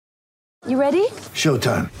You ready?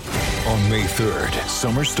 Showtime. On May 3rd,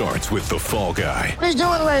 summer starts with The Fall Guy. Let's do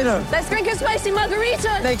it later. Let's drink a spicy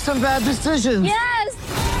margarita. Make some bad decisions. Yes!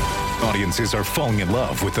 Audiences are falling in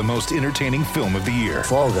love with the most entertaining film of the year.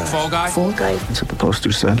 Fall Guy. Fall Guy? Fall Guy. That's what the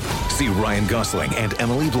poster said. See Ryan Gosling and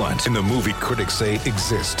Emily Blunt in the movie critics say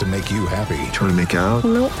exists to make you happy. Trying to make it out?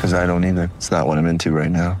 Nope. Because I don't either. It's not what I'm into right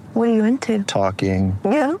now. What are you into? Talking.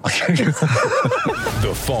 Yeah.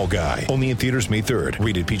 The Fall Guy. Only in theaters May 3rd.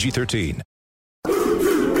 Rated PG-13.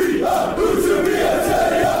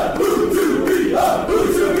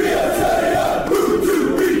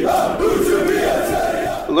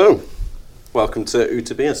 Hello, welcome to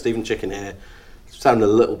Utabia. Stephen Chicken here. Sounding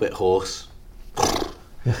a little bit hoarse.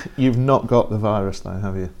 You've not got the virus though,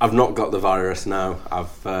 have you? I've not got the virus now.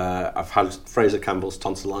 I've had Fraser Campbell's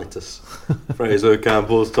tonsillitis. Fraser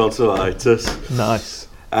Campbell's tonsillitis. Nice.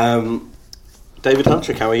 David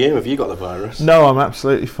Huntrick, how are you? Have you got the virus? No, I'm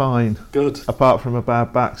absolutely fine. Good. Apart from a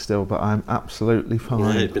bad back still, but I'm absolutely Yeah,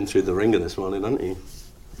 fine. you've been through the ringer this morning, haven't you?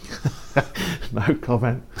 No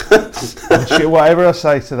comment. Whatever I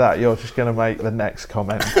say to that, you're just going to make the next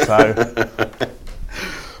comment. So,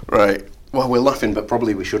 Right. Well, we're laughing, but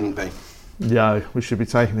probably we shouldn't be. yeah, we should be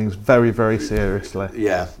taking things very, very seriously.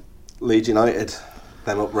 Yeah. Leeds United,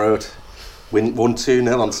 them up road, won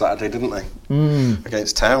 2-0 on Saturday, didn't they?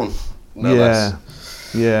 Against Town. No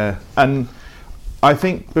less. Yeah. And I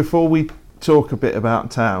think before we talk a bit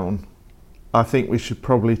about Town, I think we should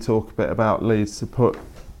probably talk a bit about Leeds to put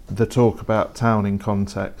the talk about Town in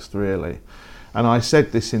context, really. And I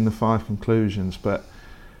said this in the 5 conclusions, but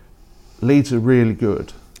Leeds are really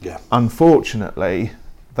good. Yeah. Unfortunately,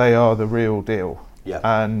 they are the real deal. Yeah.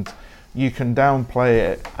 And you can downplay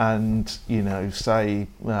it and, you know, say,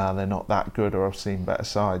 well, they're not that good or I've seen better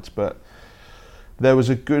sides, but there was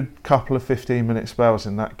a good couple of 15-minute spells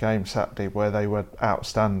in that game Saturday where they were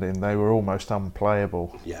outstanding. They were almost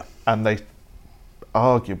unplayable. Yeah. And they,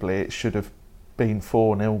 arguably, it should have been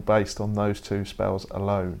 4-0 based on those 2 spells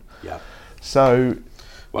alone. Yeah. So,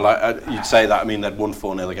 Well, you'd say that. I mean, they'd won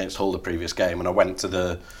 4-0 against Hull the previous game, and I went to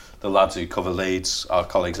the lads who cover Leeds, our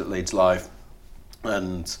colleagues at Leeds Live,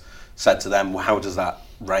 and said to them, well, how does that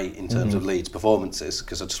rate in terms of Leeds' performances?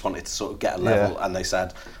 Because I just wanted to sort of get a level, and they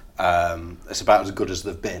said it's about as good as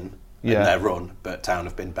they've been in their run, but Town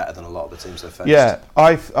have been better than a lot of the teams they've faced. yeah,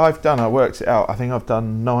 I worked it out. I think I've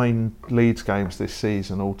done 9 Leeds games this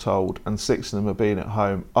season, all told, and 6 of them have been at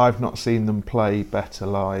home. I've not seen them play better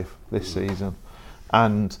live this season.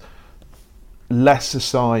 And lesser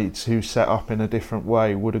sides who set up in a different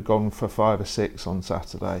way would have gone for 5 or 6 on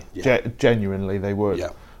Saturday. Yeah. Genuinely, they would. Yeah.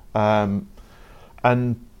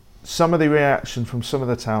 And some of the reaction from some of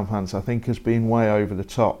the Town fans, I think, has been way over the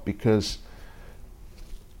top because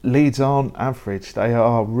Leeds aren't average. They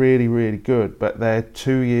are really, really good, but they're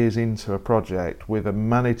 2 years into a project with a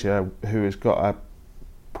manager who has got a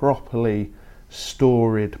properly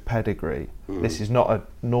storied pedigree. This is not a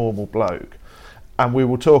normal bloke. And we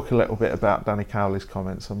will talk a little bit about Danny Cowley's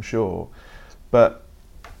comments, I'm sure. But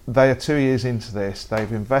they are 2 years into this.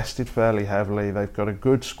 They've invested fairly heavily. They've got a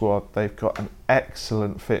good squad. They've got an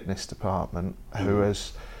excellent fitness department who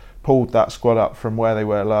has pulled that squad up from where they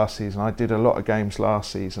were last season. I did a lot of games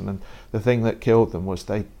last season, and the thing that killed them was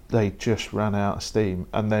they just ran out of steam,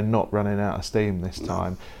 and they're not running out of steam this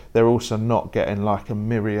time. They're also not getting like a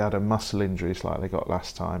myriad of muscle injuries like they got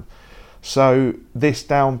last time. So this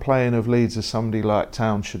downplaying of Leeds as somebody like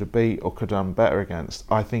Town should have beat or could have done better against,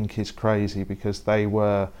 I think is crazy because they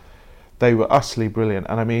were utterly brilliant.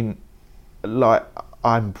 And I mean, like,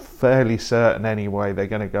 I'm fairly certain anyway they're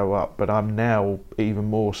going to go up, but I'm now even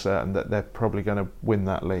more certain that they're probably going to win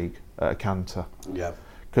that league at a canter. Yeah.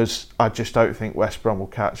 Because I just don't think West Brom will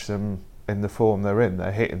catch them in the form they're in.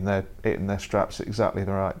 They're hitting their straps at exactly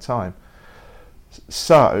the right time.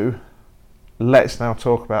 So let's now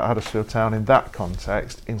talk about Huddersfield Town in that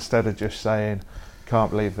context instead of just saying,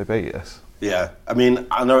 can't believe they beat us. Yeah, I mean,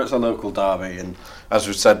 I know it's a local derby, and as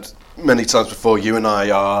we've said many times before, you and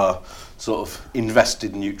I are sort of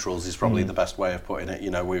invested neutrals is probably the best way of putting it.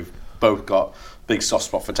 You know, we've both got big soft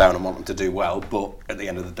spot for Town and want them to do well, but at the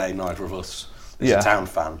end of the day, neither of us is a Town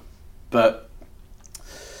fan. But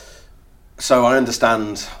so I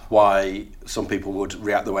understand why some people would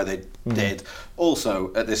react the way they did.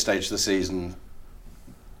 Also, at this stage of the season,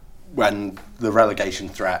 when the relegation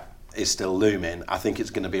threat is still looming, I think it's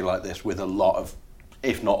going to be like this with a lot of,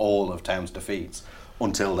 if not all, of Town's defeats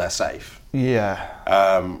until they're safe.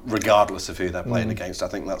 Yeah. Regardless of who they're playing against, I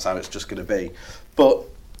think that's how it's just going to be. But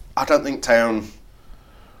I don't think Town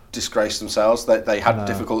disgraced themselves. They had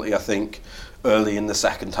difficulty, I think, early in the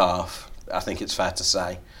second half. I think it's fair to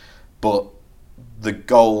say. But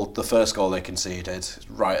the first goal they conceded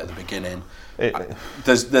right at the beginning.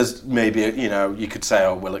 There's maybe, you could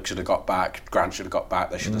say, Willock should have got back, Grant should have got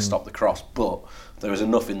back, they should have stopped the cross, but there was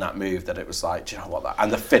enough in that move that it was like, do you know what,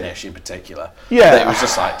 and the finish in particular, it was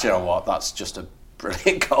just like, do you know what, that's just a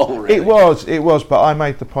brilliant goal, really. It was, but I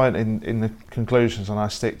made the point in the conclusions, and I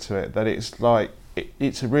stick to it, that it's like,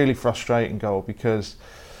 it's a really frustrating goal, because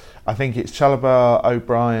I think it's Chalobah,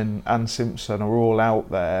 O'Brien and Simpson are all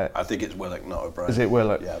out there. I think it's Willock, not O'Brien. Is it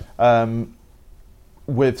Willock? Yeah.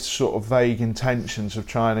 With sort of vague intentions of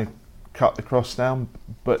trying to cut the cross down,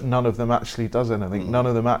 but none of them actually does anything. None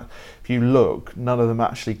of them, if you look, none of them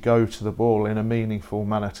actually go to the ball in a meaningful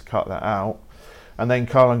manner to cut that out. And then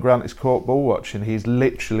Karlan Grant is caught ball watching. He's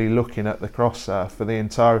literally looking at the crosser for the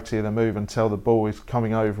entirety of the move until the ball is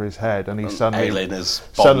coming over his head, and he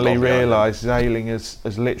suddenly realises Ayling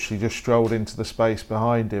has literally just strolled into the space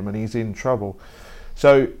behind him, and he's in trouble.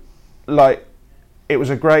 So, it was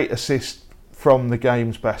a great assist from the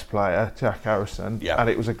game's best player, Jack Harrison, and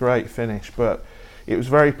it was a great finish, but it was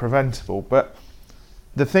very preventable. But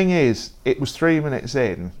the thing is, it was 3 minutes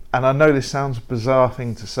in, and I know this sounds a bizarre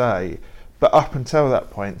thing to say, but up until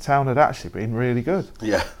that point, Town had actually been really good.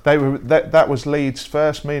 Yeah, that was Leeds'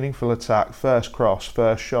 first meaningful attack, first cross,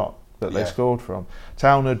 first shot that they scored from.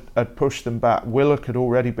 Town had pushed them back. Willock had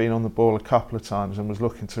already been on the ball a couple of times and was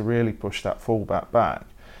looking to really push that fullback back.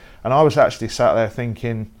 And I was actually sat there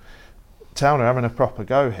thinking, Town are having a proper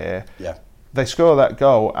go here. Yeah. They score that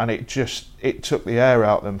goal, and it took the air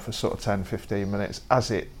out of them for sort of 10-15 minutes,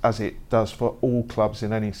 as it does for all clubs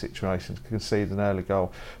in any situation to concede an early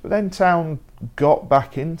goal. But then Town got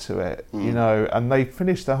back into it, and they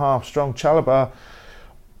finished the half strong. Chalobah,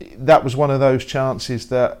 that was one of those chances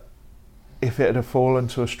that if it had fallen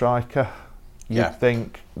to a striker, you'd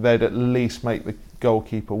think they'd at least make the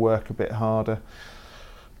goalkeeper work a bit harder.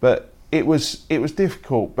 But it was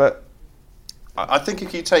difficult. But I think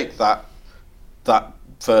if you take that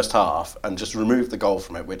first half and just remove the goal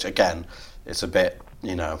from it, which again, it's a bit,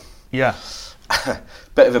 bit of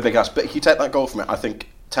a big ask. But if you take that goal from it, I think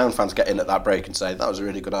Town fans get in at that break and say that was a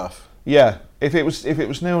really good half. Yeah, if it was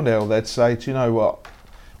 0-0, they'd say, do you know what,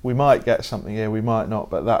 we might get something here, we might not,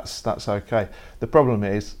 but that's okay. The problem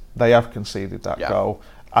is they have conceded that goal,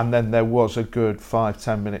 and then there was a good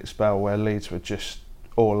 5-10 minute spell where Leeds were just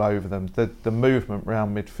all over them. The movement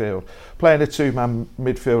round midfield, playing a two-man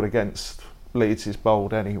midfield against Leeds is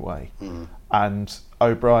bold anyway, and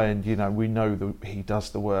O'Brien, we know that he does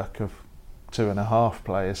the work of 2.5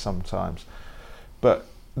 players sometimes, but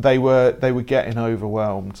they were getting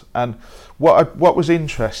overwhelmed. And what was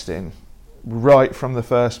interesting right from the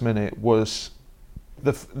first minute was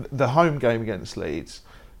the home game against Leeds.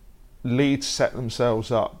 Leeds set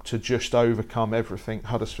themselves up to just overcome everything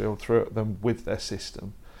Huddersfield threw at them with their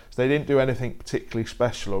system. So they didn't do anything particularly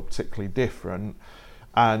special or particularly different.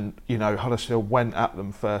 And, Huddersfield went at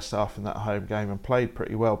them first half in that home game and played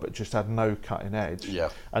pretty well, but just had no cutting edge. Yeah.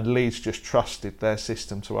 And Leeds just trusted their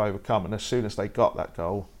system to overcome. And as soon as they got that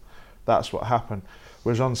goal, that's what happened.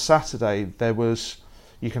 Whereas on Saturday,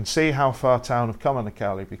 you can see how far Town have come on the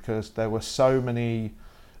Cowley, because there were so many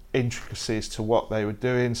intricacies to what they were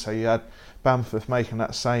doing. So you had Bamford making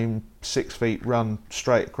that same 6 feet run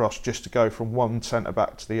straight across just to go from one centre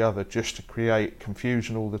back to the other, just to create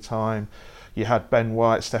confusion all the time. You had Ben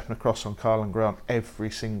White stepping across on Karlan Grant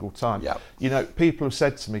every single time. Yep. People have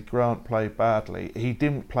said to me Grant played badly. He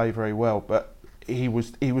didn't play very well, but he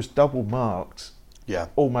was double marked. Yeah.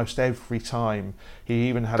 Almost every time. He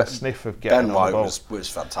even had a sniff of getting on the ball. Ben White was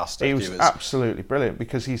fantastic. He was absolutely brilliant,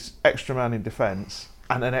 because he's extra man in defence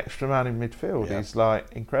and an extra man in midfield. Yeah. He's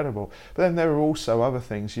incredible. But then there were also other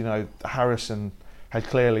things. Harrison had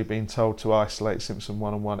clearly been told to isolate Simpson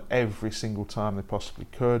one-on-one every single time they possibly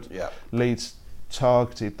could. Yeah. Leeds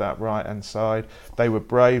targeted that right-hand side. They were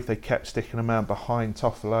brave. They kept sticking a man behind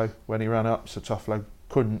Toffolo when he ran up, so Toffolo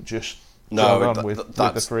couldn't just run with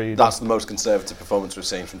the freedom. That's the most conservative performance we've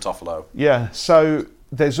seen from Toffolo. Yeah, so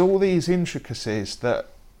there's all these intricacies that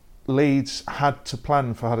Leeds had to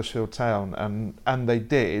plan for Huddersfield Town, and they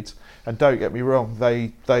did. And don't get me wrong,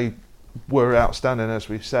 they were outstanding, as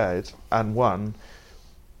we've said, and won.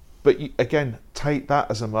 But again, take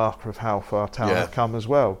that as a marker of how far Town have come as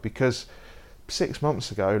well, because 6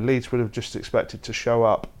 months ago, Leeds would have just expected to show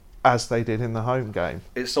up as they did in the home game.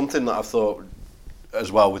 It's something that I've thought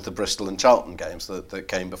as well with the Bristol and Charlton games that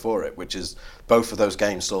came before it, which is both of those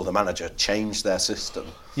games saw the manager change their system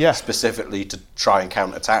specifically to try and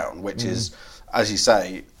counter Town, which is, as you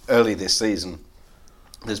say, early this season,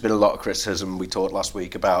 there's been a lot of criticism. We talked last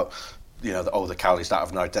week about the Cowleys don't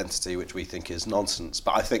have an identity, which we think is nonsense.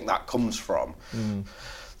 But I think that comes from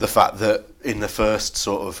the fact that in the first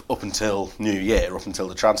sort of up until New Year, up until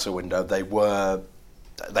the transfer window,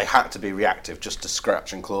 they had to be reactive just to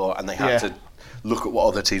scratch and claw, and they had to look at what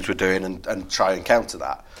other teams were doing and try and counter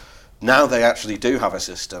that. Now they actually do have a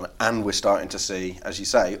system, and we're starting to see, as you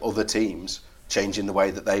say, other teams changing the way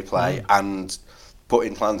that they play and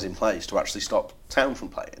putting plans in place to actually stop Town from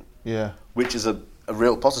playing. Yeah. Which is a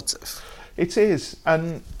real positive. It is,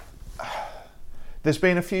 and there's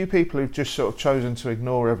been a few people who've just sort of chosen to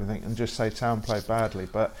ignore everything and just say Town played badly,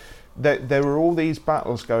 but there were all these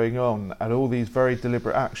battles going on and all these very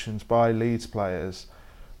deliberate actions by Leeds players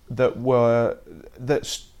that were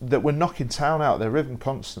knocking Town out of their rhythm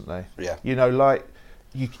constantly. Yeah. You know, like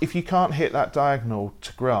if you can't hit that diagonal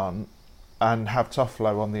to Grant and have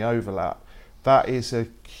Toffolo on the overlap, that is a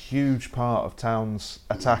huge part of Town's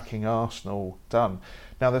attacking Arsenal done.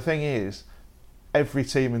 Now the thing is, every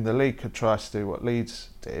team in the league could try to do what Leeds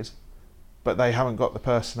did, but they haven't got the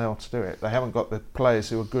personnel to do it. They haven't got the players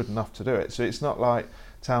who are good enough to do it. So it's not like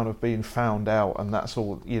Town have been found out and that's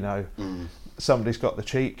all, you know, somebody's got the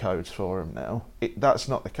cheat codes for them now. That's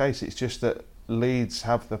not the case. It's just that Leeds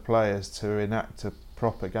have the players to enact a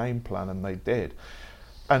proper game plan, and they did.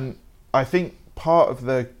 And I think part of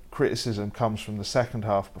the criticism comes from the second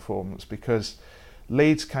half performance, because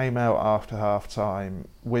Leeds came out after half time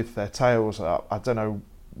with their tails up. I don't know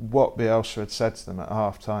what Bielsa had said to them at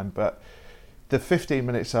half time, but the 15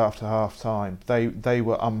 minutes after half time, they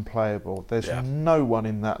were unplayable. There's no one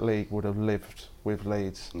in that league would have lived with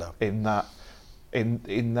Leeds in that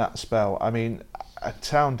spell. I mean,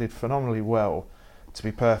 Town did phenomenally well, to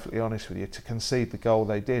be perfectly honest with you, to concede the goal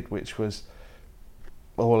they did, which was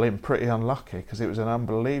all in pretty unlucky because it was an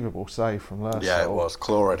unbelievable save from Lersall. Yeah, it was.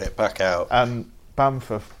 Clawing it back out. And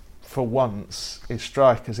Bamford, for once, his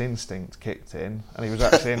striker's instinct kicked in, and he was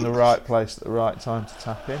actually in the right place at the right time to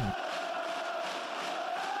tap in.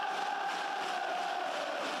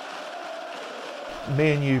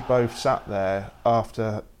 Me and you both sat there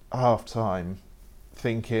after half time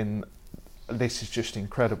thinking, this is just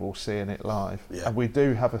incredible seeing it live. Yeah. And we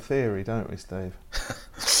do have a theory, don't we, Steve?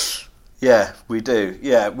 Yeah, we do.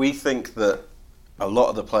 Yeah, we think that a lot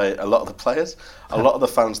of the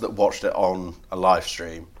fans that watched it on a live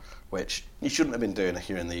stream, which you shouldn't have been doing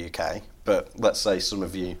here in the UK, but let's say some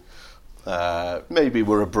of you maybe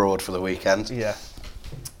were abroad for the weekend. Yeah.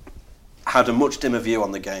 Had a much dimmer view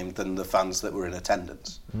on the game than the fans that were in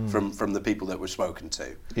attendance from the people that were spoken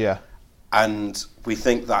to. Yeah. And we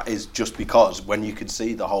think that is just because when you could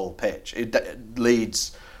see the whole pitch,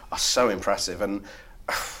 Leeds are so impressive. And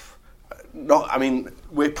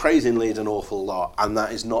we're praising Leeds an awful lot, and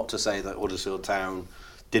that is not to say that Huddersfield Town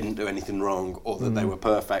didn't do anything wrong, or that they were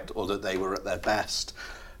perfect, or that they were at their best.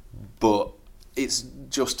 But it's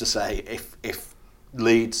just to say, if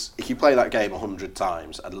Leeds, if you play that game 100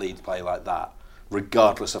 times and Leeds play like that,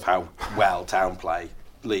 regardless of how well Town play,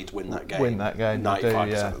 Leeds win that game.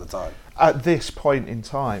 95% of the time. At this point in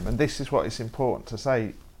time, and this is what is important to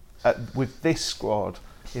say, with this squad,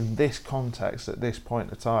 in this context, at this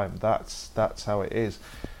point of time, that's how it is.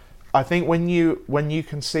 I think when you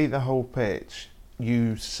can see the whole pitch,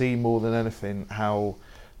 you see more than anything how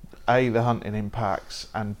A, the hunting impacts,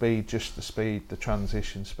 and B, just the speed, the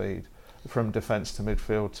transition speed from defence to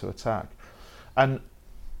midfield to attack. And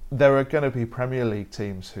there are going to be Premier League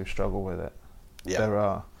teams who struggle with it. Yeah. There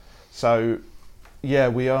are. So, yeah,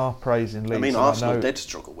 we are praising Leeds. I mean, Arsenal did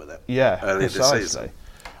struggle with it. Yeah, earlier precisely. This season.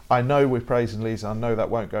 I know we're praising Leeds. I know that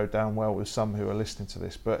won't go down well with some who are listening to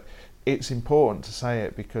this, but it's important to say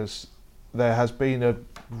it because there has been a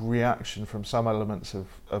reaction from some elements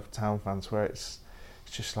of Town fans where it's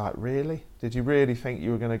just like, really? Did you really think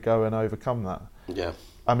you were going to go and overcome that? Yeah.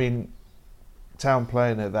 I mean, Town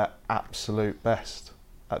playing at their absolute best,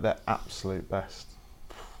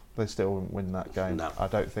 they still wouldn't win that game. No. I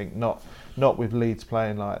don't think, not with Leeds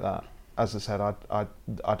playing like that. As I said, I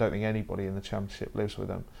don't think anybody in the Championship lives with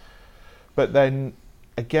them. But then,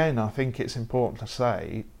 again, I think it's important to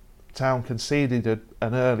say, Town conceded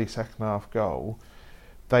an early second half goal.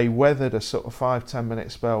 They weathered a sort of 5-10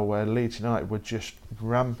 minute spell where Leeds United were just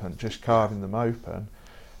rampant, just carving them open.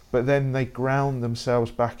 But then they ground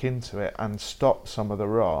themselves back into it and stopped some of the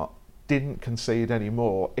rot, didn't concede any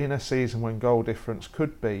more in a season when goal difference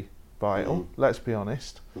could be vital, let's be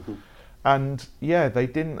honest. And yeah, they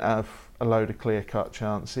didn't have a load of clear-cut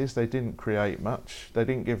chances, they didn't create much, they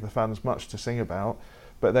didn't give the fans much to sing about,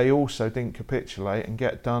 but they also didn't capitulate and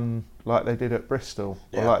get done like they did at Bristol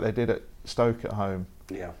or like they did at Stoke at home.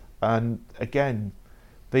 Yeah. And again,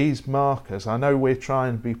 these markers, I know we're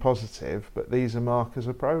trying to be positive, but these are markers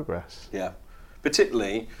of progress. Yeah.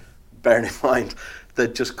 Particularly, bearing in mind,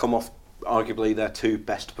 they'd just come off arguably their 2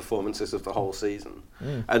 best performances of the whole season.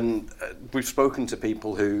 And we've spoken to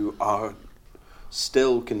people who are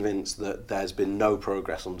still convinced that there's been no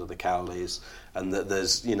progress under the Cowleys, and that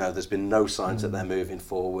there's been no signs that they're moving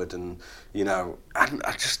forward, and I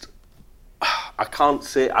can't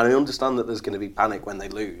see it. I understand that there's going to be panic when they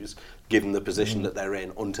lose, given the position that they're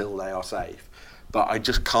in, until they are safe. But I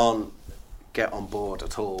just can't get on board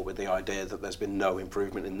at all with the idea that there's been no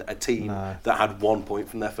improvement in a team that had 1 point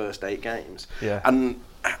from their first 8 games. Yeah. And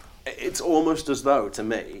it's almost as though, to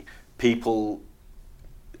me, people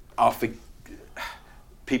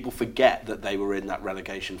forget that they were in that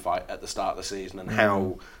relegation fight at the start of the season and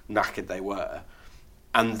how knackered they were.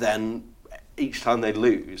 And then each time they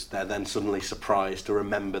lose, they're then suddenly surprised to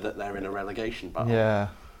remember that they're in a relegation battle. Yeah.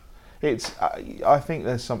 I think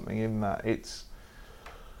there's something in that. It's,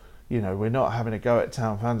 we're not having a go at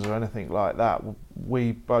Town fans or anything like that.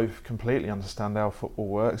 We both completely understand how football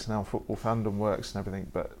works and how football fandom works and everything,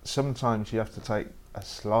 but sometimes you have to take a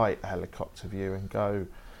slight helicopter view and go,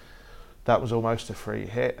 that was almost a free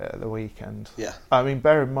hit at the weekend. Yeah. I mean,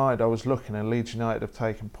 bear in mind, I was looking, and Leeds United have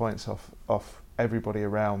taken points off everybody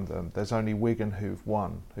around them. There's only Wigan who've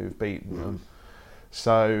beaten them.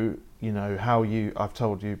 So, I've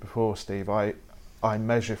told you before, Steve, I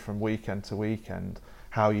measure from weekend to weekend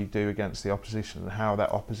how you do against the opposition and how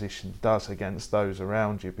that opposition does against those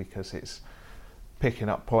around you, because it's picking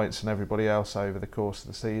up points from everybody else over the course of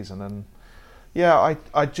the season. And yeah,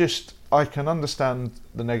 I can understand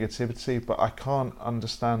the negativity, but I can't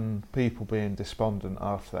understand people being despondent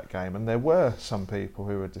after that game. And there were some people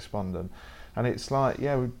who were despondent, and it's like,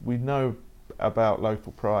 yeah, we know about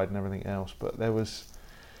local pride and everything else, but there was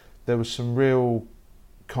some real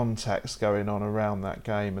context going on around that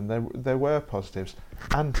game, and there were positives.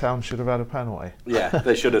 And Town should have had a penalty. Yeah,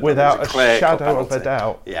 they should have. Without a shadow of a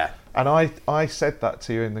doubt. Yeah. And I said that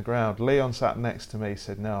to you in the ground. Leon sat next to me,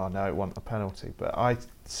 said, no, it wasn't a penalty. But I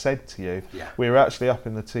said to you, we were actually up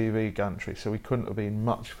in the TV gantry, so we couldn't have been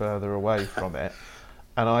much further away from it.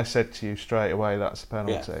 And I said to you straight away, that's a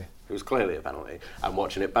penalty. Yeah, it was clearly a penalty. And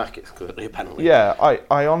watching it back, it's clearly a penalty. Yeah,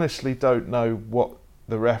 I honestly don't know what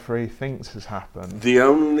the referee thinks has happened. The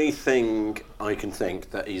only thing I can think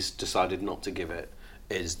that he's decided not to give it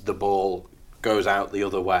is the ball goes out the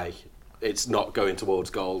other way. It's not going towards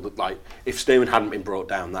goal. Like, if Stearman hadn't been brought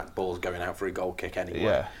down, that ball's going out for a goal kick anyway.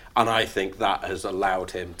 Yeah. And I think that has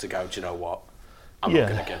allowed him to go, do you know what? I'm not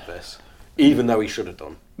going to give this. Even though he should have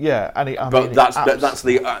done. Yeah, and that's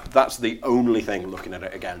the only thing, looking at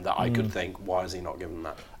it again, that I could think, why is he not giving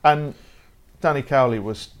that? And Danny Cowley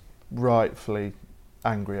was rightfully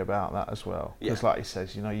angry about that as well. Because like he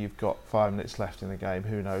says, you've got 5 minutes left in the game,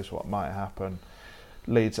 who knows what might happen.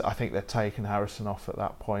 Leeds, I think they're taking Harrison off at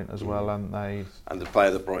that point as well, and they. And the player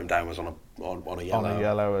that brought him down was on a yellow. On a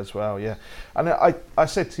yellow as well, yeah. And I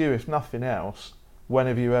said to you, if nothing else, when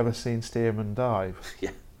have you ever seen Stearman dive? Yeah.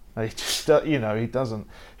 He just, he doesn't.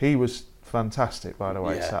 He was fantastic, by the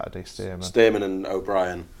way, Saturday, Stearman. Stearman and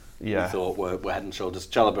O'Brien, I thought were head and shoulders.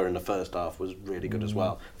 Chalobah in the first half was really good as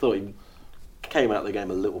well. Thought he came out of the game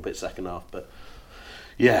a little bit second half, but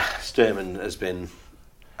yeah, Stearman has been.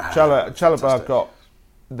 Chalobah got.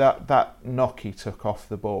 That knock he took off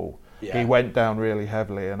the ball, he went down really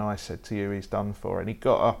heavily, and I said to you, he's done for. And he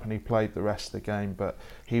got up and he played the rest of the game, but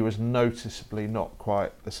he was noticeably not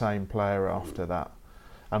quite the same player after that.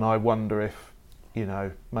 And I wonder if,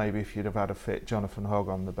 maybe if you'd have had a fit Jonathan Hogg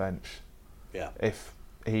on the bench, if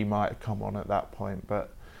he might have come on at that point.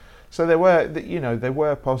 But so there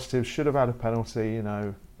were positives. Should have had a penalty,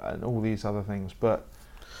 and all these other things. But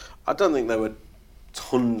I don't think there were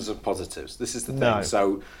tons of positives. This is the thing. No.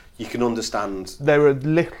 So you can understand. There are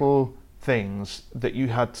little things that you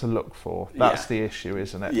had to look for. That's the issue,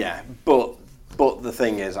 isn't it? Yeah, but the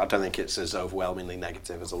thing is, I don't think it's as overwhelmingly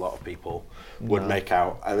negative as a lot of people would make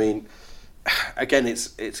out. I mean, again,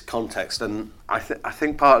 it's context, and I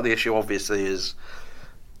think part of the issue obviously is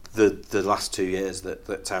the last 2 years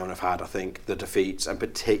that Town have had. I think the defeats, and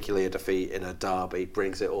particularly a defeat in a derby,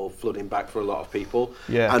 brings it all flooding back for a lot of people.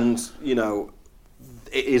 Yeah. And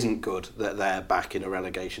it isn't good that they're back in a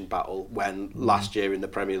relegation battle when last year in the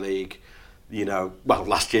Premier League,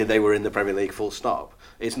 last year they were in the Premier League full stop.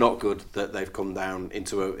 It's not good that they've come down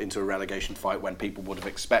into a relegation fight when people would have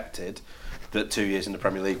expected that 2 years in the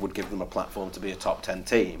Premier League would give them a platform to be a top 10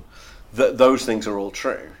 team. Those things are all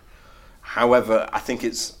true. However, I think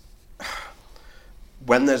it's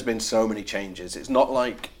when there's been so many changes, it's not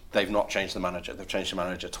like they've not changed the manager. They've changed the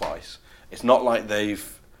manager twice. It's not like the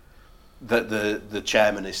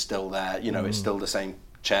chairman is still there. It's still the same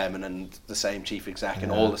chairman and the same chief exec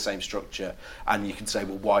and all the same structure. And you can say,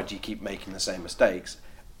 well, why do you keep making the same mistakes?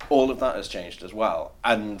 all of that has changed as well,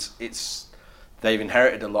 and they've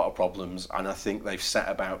inherited a lot of problems, and I think they've set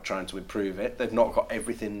about trying to improve it. They've not got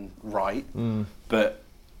everything right, but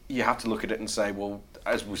you have to look at it and say, well,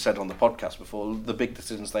 as we said on the podcast before, the big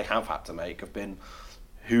decisions they have had to make have been,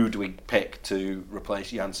 who do we pick to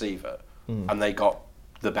replace Jan Sievert? And they got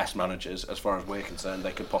the best managers, as far as we're concerned,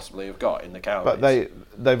 they could possibly have got in the Cowleys.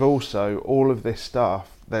 But they've also, all of this stuff,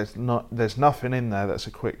 there's nothing in there that's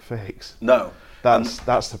a quick fix. No.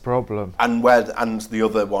 That's the problem. And the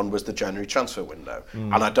other one was the January transfer window.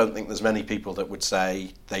 And I don't think there's many people that would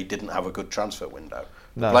say they didn't have a good transfer window.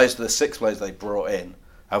 No. The 6 players they brought in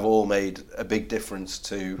have all made a big difference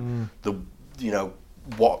to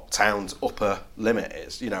what Town's upper limit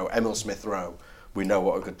is. Emil Smith-Rowe, we know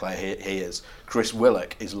what a good player he is. Chris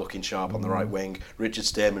Willock is looking sharp on the right wing. Richard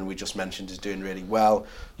Stearman, we just mentioned, is doing really well.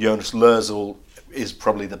 Jonas Lörsel is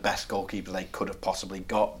probably the best goalkeeper they could have possibly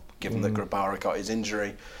got, given that Grabara got his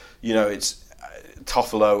injury.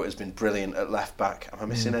 Toffolo has been brilliant at left back. Am I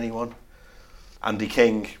missing anyone? Andy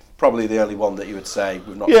King, probably the only one that you would say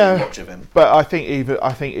we've not seen much of him. But I think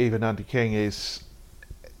even Andy King is.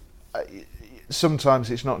 Sometimes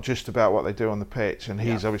it's not just about what they do on the pitch, and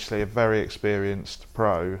he's obviously a very experienced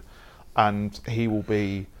pro, and he will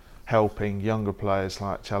be helping younger players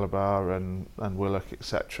like Chalobah and Willock,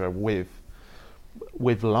 etc. with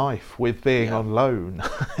life, with being on loan,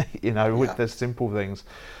 with the simple things.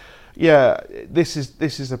 Yeah, this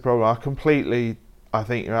is the problem. I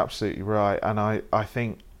think you're absolutely right, and I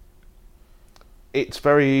think it's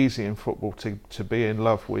very easy in football to be in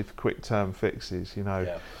love with quick term fixes.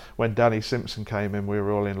 When Danny Simpson came in, we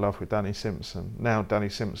were all in love with Danny Simpson. Now Danny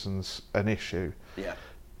Simpson's an issue. Yeah,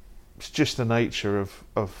 it's just the nature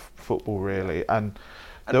of football, really, and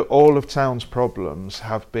all of Town's problems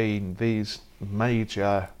have been these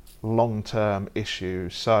major long-term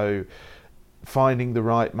issues. So finding the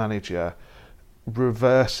right manager,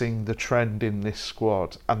 reversing the trend in this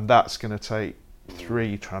squad, and that's going to take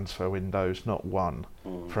 3 transfer windows, not 1,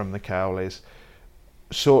 from the Cowleys.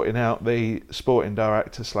 Sorting out the sporting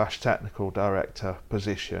director / technical director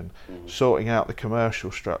position, sorting out the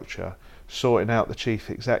commercial structure, sorting out the chief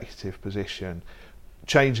executive position,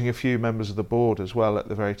 changing a few members of the board as well at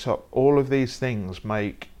the very top. All of these things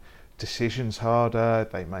make decisions harder,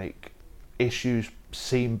 they make issues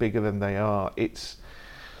seem bigger than they are.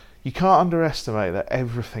 You can't underestimate that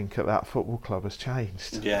everything at that football club has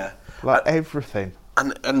changed. Yeah. Everything.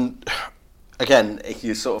 And again, if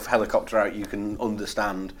you sort of helicopter out, you can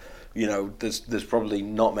understand, there's probably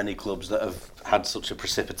not many clubs that have had such a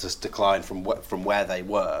precipitous decline from where they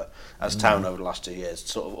were as Town over the last 2 years,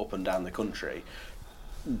 sort of up and down the country.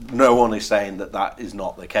 No one is saying that is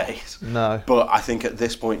not the case. No. But I think at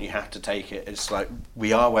this point you have to take it. It's like,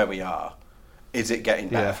 we are where we are. Is it getting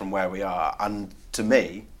better from where we are? And to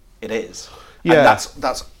me, it is. Yeah. And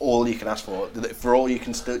that's all you can ask for. For all you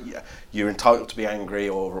can still, you're entitled to be angry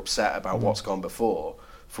or upset about what's gone before.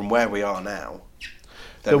 From where we are now,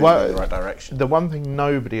 they're moving in the right direction. The one thing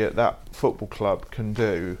nobody at that football club can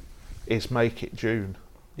do is make it June.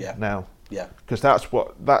 Yeah. Now. Yeah. Because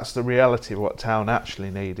that's the reality of what Town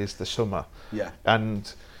actually need is the summer. Yeah.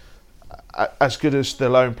 And as good as the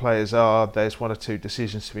loan players are, there's 1 or 2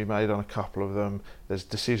 decisions to be made on a couple of them. There's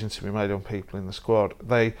decisions to be made on people in the squad.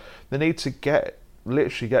 They need to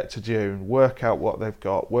literally get to June, work out what they've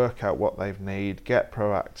got, work out what they need, get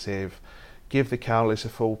proactive, give the Cowleys a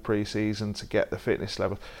full pre-season to get the fitness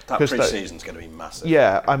level. That pre-season's going to be massive.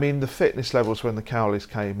 Yeah, I mean the fitness levels when the Cowleys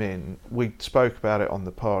came in, we spoke about it on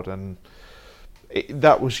the pod, and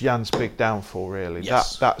that was Jan's big downfall, really.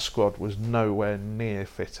 Yes. That squad was nowhere near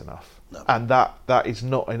fit enough. No. And that is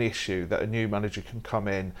not an issue that a new manager can come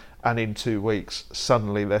in and in 2 weeks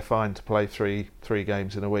suddenly they're fine to play three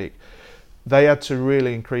games in a week. They had to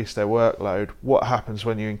really increase their workload. What happens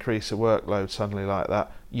when you increase a workload suddenly like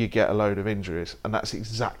that? You get a load of injuries, and that's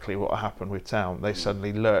exactly what happened with Town. They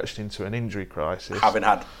suddenly lurched into an injury crisis, having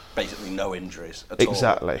had basically no injuries at all.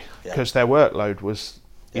 Exactly, because their workload was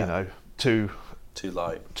too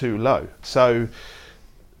low. So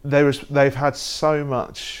they've had so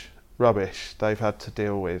much rubbish they've had to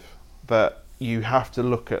deal with that you have to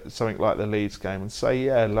look at something like the Leeds game and say,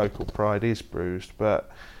 local pride is bruised, but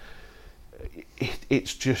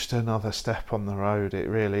it's just another step on the road. It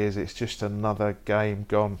really is. It's just another game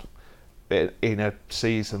gone in a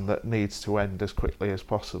season that needs to end as quickly as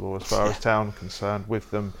possible, as far as Town concerned. With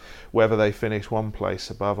them, whether they finish 1 place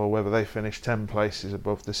above or whether they finish 10 places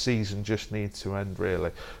above, the season just needs to end, really,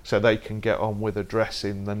 so they can get on with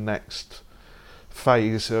addressing the next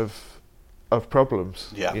phase of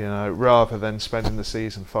problems. Rather than spending the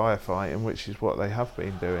season firefighting, which is what they have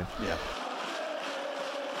been doing.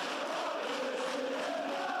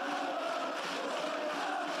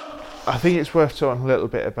 I think it's worth talking a little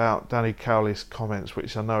bit about Danny Cowley's comments,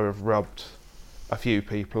 which I know have rubbed a few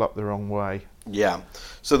people up the wrong way. Yeah.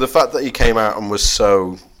 So the fact that he came out and was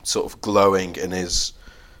so sort of glowing in his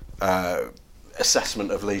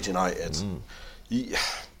assessment of Leeds United,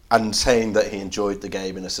 and saying that he enjoyed the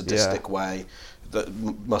game in a sadistic way, that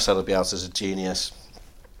Marcelo Bielsa's a genius,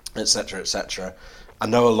 etc., etc. I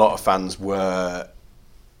know a lot of fans were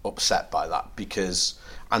upset by that because,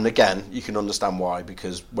 and again, you can understand why,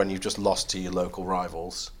 because when you've just lost to your local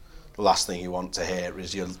rivals, the last thing you want to hear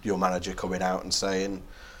is your manager coming out and saying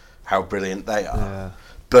how brilliant they are. Yeah.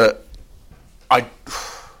 But I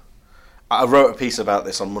wrote a piece about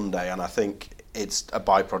this on Monday, and I think it's a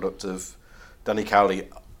byproduct of Danny Cowley,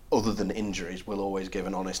 other than injuries, will always give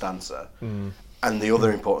an honest answer. And the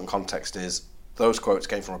other important context is those quotes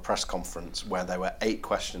came from a press conference where there were 8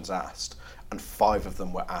 questions asked, and 5 of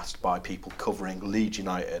them were asked by people covering Leeds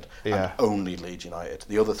United and only Leeds United.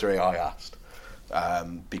 The other 3 I asked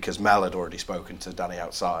because Mel had already spoken to Danny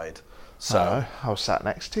outside. So I was sat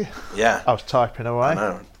next to you. Yeah. I was typing away. I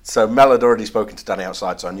know. So Mel had already spoken to Danny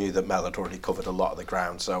outside, so I knew that Mel had already covered a lot of the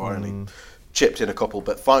ground, so I only chipped in a couple,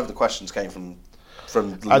 but 5 of the questions came from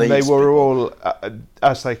Leeds. And they were people. all,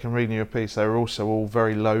 as they can read in your piece, they were also all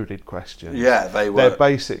very loaded questions. Yeah, they were. They're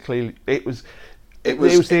basically, it was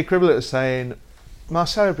the equivalent of saying,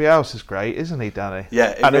 Marcelo Bielsa's great, isn't he, Danny?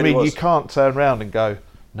 Yeah, and really I mean, was. you can't turn around and go,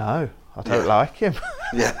 no, I don't like him.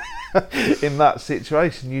 Yeah. In that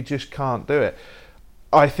situation, you just can't do it.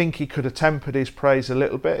 I think he could have tempered his praise a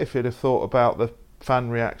little bit if he'd have thought about the fan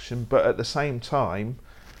reaction, but at the same time,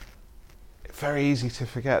 very easy to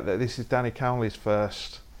forget that this is Danny Cowley's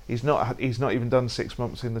first. He's not even done 6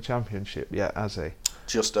 months in the Championship yet, has he?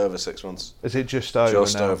 Just over 6 months. Is it just over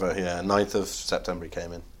Just now? over, yeah. 9th of September he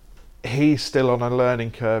came in. He's still on a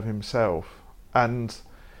learning curve himself. And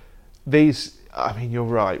these, I mean, you're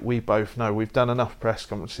right, we both know, we've done enough press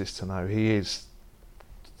conferences to know he is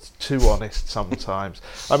too honest sometimes.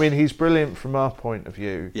 I mean, he's brilliant from our point of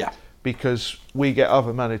view. Yeah. Because we get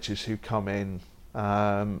other managers who come in...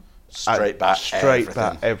 Straight back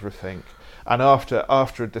everything. And after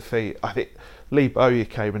a defeat, I think Lee Bowyer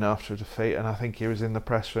came in after a defeat, and I think he was in the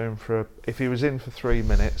press room if he was in for 3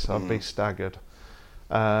 minutes, I'd be staggered.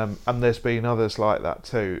 And there's been others like that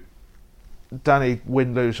too. Danny,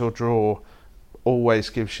 win, lose or draw, always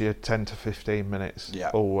gives you 10 to 15 minutes.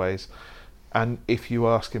 Yeah. Always. And if you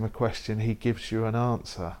ask him a question, he gives you an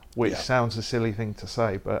answer, which sounds a silly thing to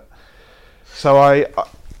say, but so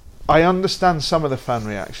I understand some of the fan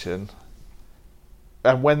reaction,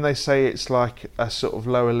 and when they say it's like a sort of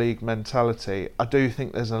lower league mentality, I do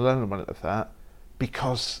think there's an element of that,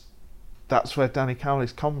 because that's where Danny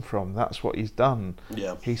Cowley's come from. That's what he's done.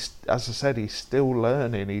 Yeah. He's, as I said, he's still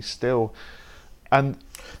learning. He's still, and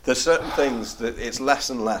there's certain things that it's less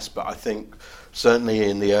and less, but I think certainly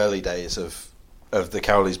in the early days of the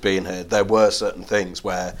Cowleys being here, there were certain things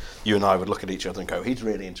where you and I would look at each other and go, he's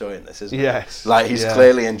really enjoying this, isn't he? Yes. Like, he's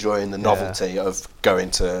clearly enjoying the novelty of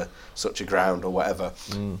going to such a ground or whatever.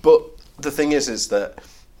 But the thing is that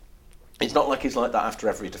it's not like he's like that after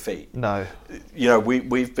every defeat. no, You know,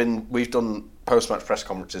 we've done post-match press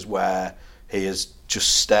conferences where he has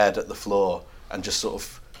just stared at the floor and just sort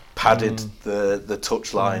of padded the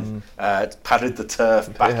touchline, padded the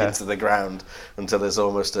turf back into the ground until there's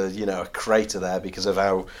almost a crater there because of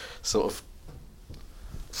how sort of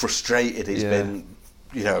frustrated he's been,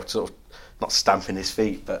 sort of not stamping his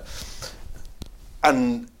feet.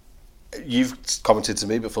 And you've commented to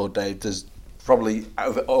me before, Dave, there's probably,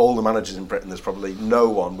 out of all the managers in Britain, there's probably no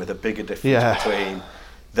one with a bigger difference between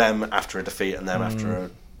them after a defeat and them after a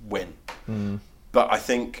win. But I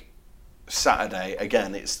think Saturday,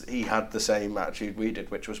 again, he had the same attitude we did,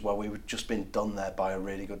 which was, well, we've just been done there by a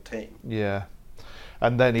really good team. Yeah.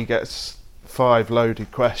 And then he gets 5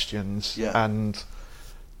 loaded questions and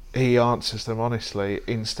he answers them honestly,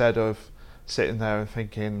 instead of sitting there and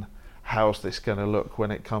thinking, how's this going to look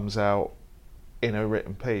when it comes out in a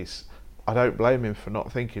written piece? I don't blame him for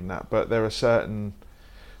not thinking that, but there are certain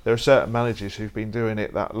managers who've been doing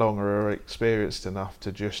it that long or are experienced enough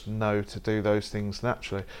to just know to do those things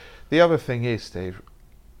naturally. The other thing is, Steve,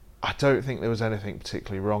 I don't think there was anything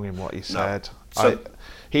particularly wrong in what he said. So,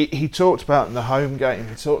 he talked about in the home game,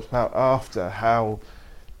 he talked about after how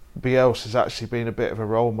Bielsa's actually been a bit of a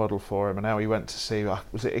role model for him, and how he went to see,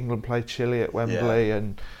 was it England played Chile at Wembley,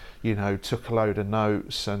 and took a load of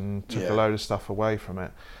notes and took a load of stuff away from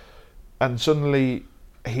it. And suddenly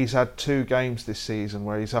he's had 2 games this season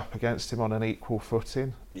where he's up against him on an equal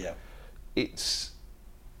footing. Yeah.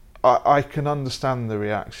 I can understand the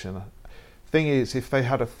reaction. Thing is, if they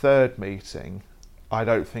had a third meeting, I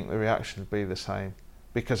don't think the reaction would be the same.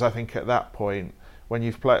 because I think at that point, when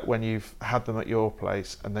you've had them at your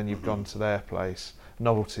place and then you've gone to their place,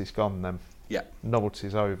 novelty's gone then. Yeah.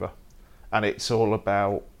 Novelty's over, and it's all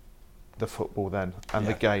about the football then and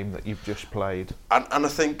the game that you've just played. And I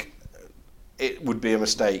think it would be a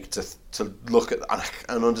mistake to look at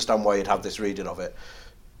and understand why you'd have this reading of it,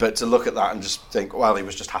 but to look at that and just think, well, he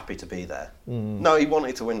was just happy to be there. No, he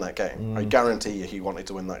wanted to win that game. I guarantee you he wanted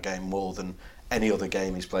to win that game more than any other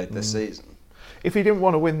game he's played this season. If he didn't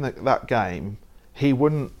want to win that game, he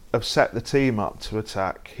wouldn't have set the team up to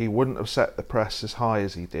attack. He wouldn't have set the press as high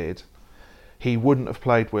as he did. He wouldn't have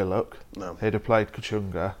played Willock. No. He'd have played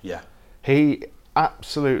Kachunga. Yeah. He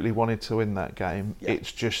absolutely wanted to win that game. Yeah.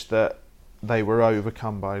 It's just that they were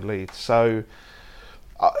overcome by Leeds. So,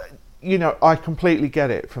 I completely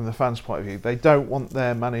get it from the fans' point of view. They don't want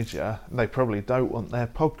their manager, and they probably don't want their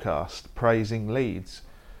podcast praising Leeds.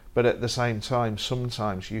 But at the same time,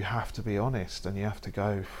 sometimes you have to be honest and you have to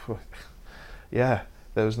go, yeah,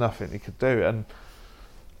 there was nothing he could do. And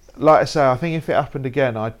like I say, I think if it happened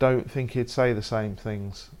again, I don't think he'd say the same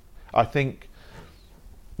things. I think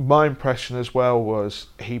my impression as well was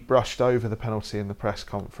he brushed over the penalty in the press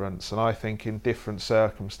conference, and I think in different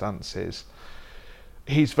circumstances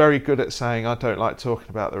he's very good at saying I don't like talking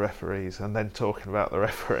about the referees and then talking about the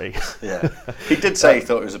referee. Yeah, he did say he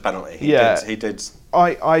thought it was a penalty. He did.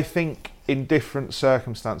 I think in different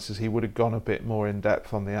circumstances he would have gone a bit more in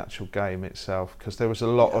depth on the actual game itself, because there was a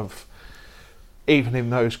lot of, even in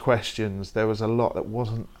those questions, there was a lot that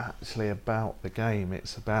wasn't actually about the game.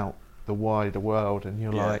 It's about the wider world, and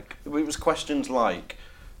you're like... It was questions like,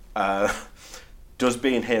 does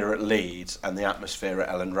being here at Leeds and the atmosphere at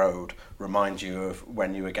Ellen Road remind you of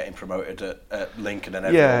when you were getting promoted at Lincoln and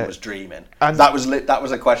everyone was dreaming? And that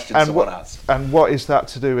was a question someone asked. And what is that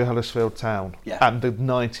to do with Huddersfield Town? Yeah. And the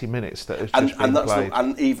 90 minutes that has just been played?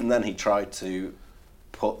 And even then he tried to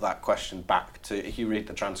put that question back to... If you read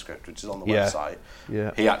the transcript, which is on the website,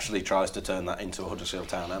 he actually tries to turn that into a Huddersfield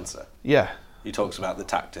Town answer. Yeah. He talks about the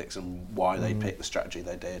tactics and why they picked the strategy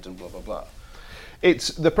they did and blah, blah, blah.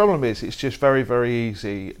 The problem is it's just very, very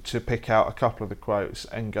easy to pick out a couple of the quotes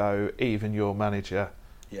and go, even your manager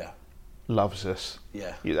loves us.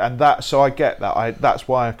 Yeah. And so I get that. That's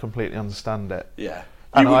why I completely understand it. Yeah.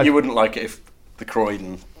 You wouldn't like it if the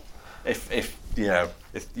Croydon, if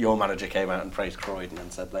your manager came out and praised Croydon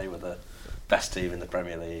and said they were the best team in the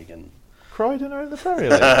Premier League. And Croydon are in the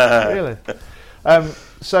Premier League? Really?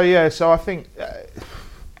 So I think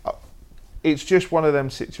it's just one of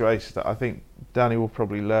them situations that I think Danny will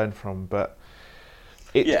probably learn from, but...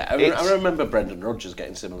 I remember Brendan Rodgers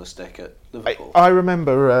getting similar stick at Liverpool. I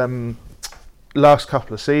remember last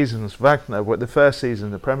couple of seasons, Wagner, the first season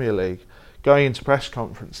in the Premier League, going into press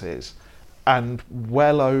conferences, and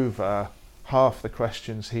well over half the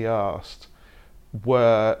questions he asked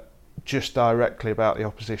were just directly about the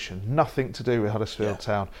opposition, nothing to do with Huddersfield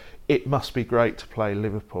Town. It must be great to play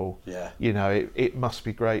Liverpool. Yeah. It must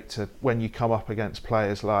be great to when you come up against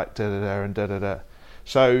players like da-da-da and da-da-da.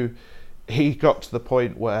 So he got to the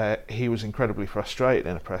point where he was incredibly frustrated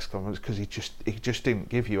in a press conference because he just didn't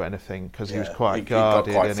give you anything because he was quite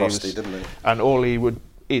guarded. He got quite frosty, didn't he? And all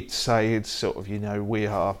he'd say is sort of, we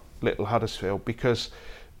are little Huddersfield, because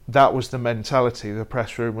that was the mentality the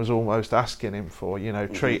press room was almost asking him for.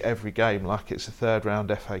 Treat every game like it's a third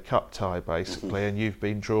round FA Cup tie, basically, and you've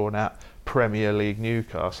been drawn at Premier League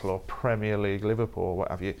Newcastle or Premier League Liverpool or what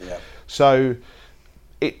have you. Yeah. So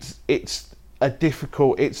it's a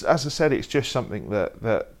difficult. As I said, it's just something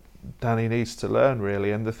that Danny needs to learn,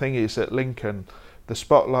 really. And the thing is, at Lincoln, the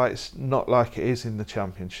spotlight's not like it is in the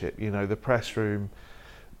Championship. The press room.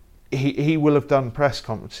 He will have done press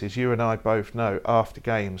conferences, you and I both know, after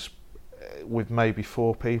games with maybe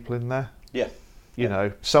 4 people in there. Yeah.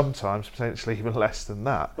 Sometimes potentially even less than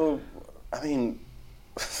that. Well, I mean,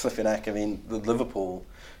 flipping heck, the Liverpool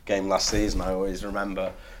game last season, I always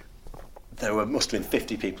remember there must have been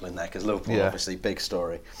 50 people in there, because Liverpool, obviously, big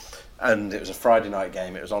story. And it was a Friday night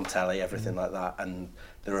game, it was on telly, everything like that, and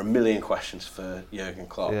there were a million questions for Jurgen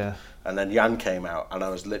Klopp. Yeah. And then Jan came out, and I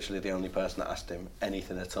was literally the only person that asked him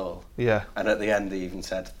anything at all. Yeah. And at the end, he even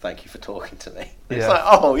said, "Thank you for talking to me." It's like,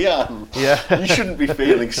 oh, Jan, you shouldn't be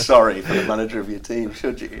feeling sorry for the manager of your team,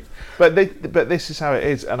 should you? But this is how it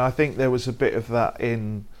is, and I think there was a bit of that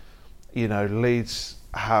in, Leeds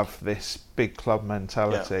have this big club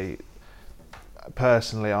mentality. Yeah.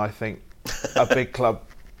 Personally, I think a big club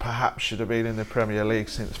perhaps should have been in the Premier League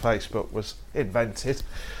since Facebook was invented,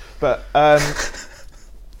 but I'm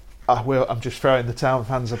just throwing the Town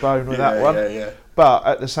fans a bone with that one. Yeah. But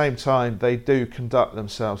at the same time, they do conduct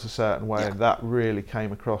themselves a certain way, and that really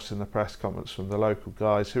came across in the press comments from the local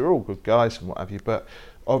guys, who are all good guys and what have you. But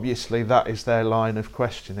obviously that is their line of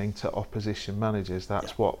questioning to opposition managers.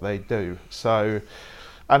 That's what they do. So,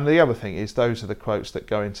 and the other thing is, those are the quotes that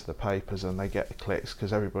go into the papers and they get the clicks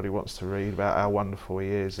because everybody wants to read about how wonderful he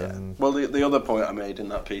is. Yeah. And well, the other point I made in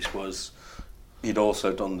that piece was he'd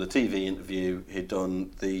also done the TV interview, he'd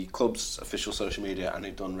done the club's official social media, and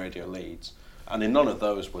he'd done Radio Leeds. And in none of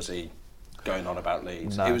those was he going on about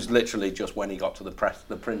Leeds. No. It was literally just when he got to the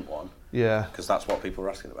print one. Yeah. Because that's what people were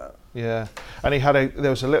asking about. Yeah, and there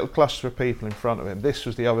was a little cluster of people in front of him. This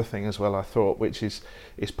was the other thing as well, I thought, which is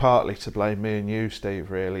partly to blame me and you, Steve,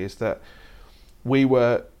 really, is that we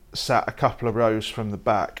were sat a couple of rows from the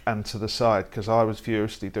back and to the side because I was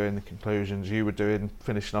furiously doing the conclusions, you were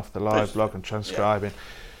finishing off the live blog and transcribing,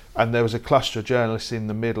 and there was a cluster of journalists in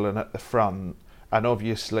the middle and at the front, and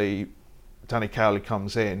obviously Danny Cowley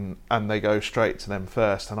comes in and they go straight to them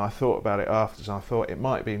first, and I thought about it afterwards and I thought it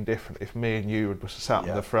might have been different if me and you had sat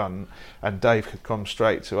in the front and Dave could come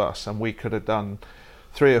straight to us and we could have done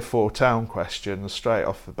 3 or 4 town questions straight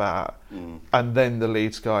off the bat, and then the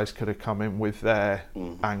Leeds guys could have come in with their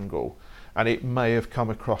angle, and it may have come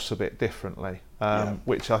across a bit differently,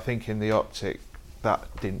 which I think in the optic that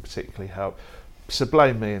didn't particularly help. So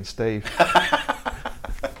blame me and Steve.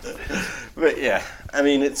 But yeah, I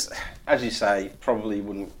mean, it's, as you say, probably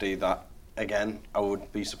wouldn't do that again. I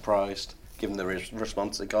would be surprised given the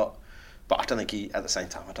response it got. But I don't think at the same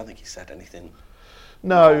time, I don't think he said anything.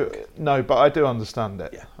 No, but I do understand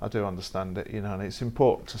it. Yeah. I do understand it, and it's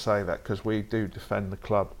important to say that because we do defend the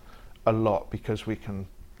club a lot because we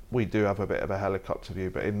do have a bit of a helicopter view,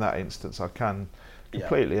 but in that instance I can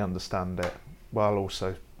completely understand it while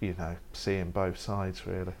also, seeing both sides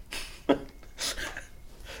really.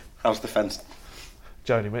 How's the fence?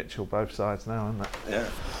 Joni Mitchell, both sides now, isn't it? Yeah.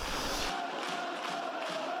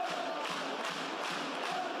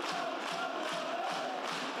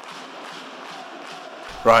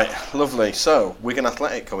 Right, lovely. So, Wigan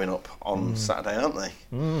Athletic coming up on Saturday, aren't they?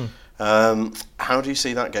 How do you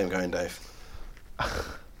see that game going, Dave?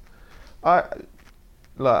 I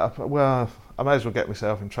may as well get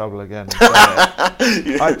myself in trouble again.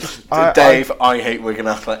 Dave, I hate Wigan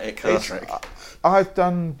Athletic. Hat-trick. I've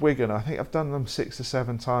done Wigan. I think I've done them 6 or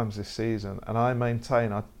 7 times this season, and I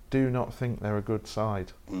maintain I do not think they're a good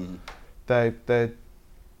side. They're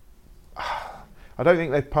I don't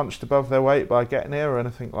think they've punched above their weight by getting here or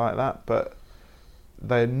anything like that, but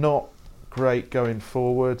they're not great going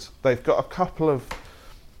forward. They've got a couple of...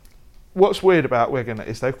 What's weird about Wigan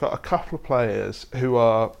is they've got a couple of players who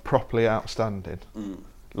are properly outstanding,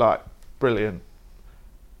 like brilliant,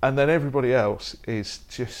 and then everybody else is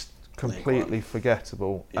just completely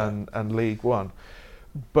forgettable and League One.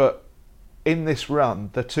 But in this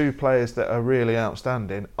run, the 2 players that are really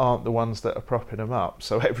outstanding aren't the ones that are propping them up,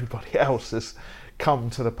 so everybody else has come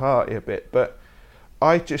to the party a bit. But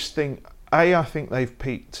I just think, I think they've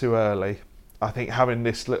peaked too early. I think having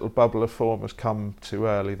this little bubble of form has come too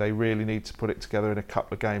early. They really need to put it together in a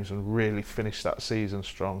couple of games and really finish that season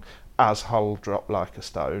strong, as Hull dropped like a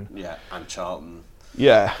stone. Yeah, and Charlton.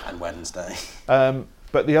 Yeah. And Wednesday.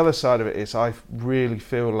 But the other side of it is I really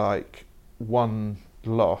feel like one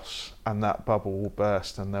loss and that bubble will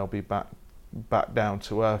burst and they'll be back down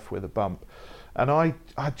to earth with a bump. And I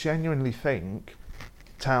genuinely think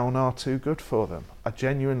Town are too good for them. I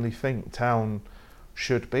genuinely think Town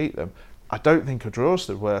should beat them. I don't think a draw's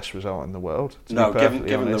the worst result in the world. No, given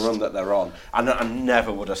the run that they're on. I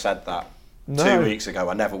never would have said that 2 weeks ago.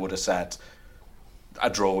 I never would have said a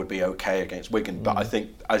draw would be okay against Wigan. But I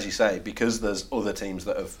think, as you say, because there's other teams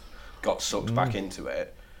that have got sucked back into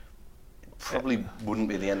it, it probably wouldn't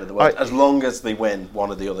be the end of the world. As long as they win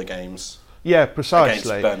one of the other games. Yeah,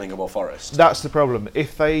 precisely. Against Birmingham or Forest. That's the problem.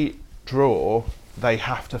 If they draw, they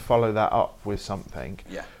have to follow that up with something.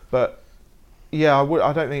 Yeah. But yeah,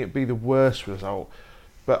 I don't think it'd be the worst result,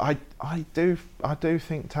 but I do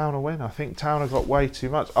think Town will win. I think Town have got way too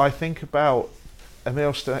much. I think about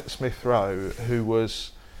Emil Smith-Rowe, who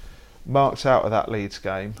was marked out of that Leeds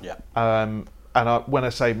game. Yeah. And when I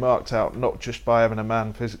say marked out, not just by having a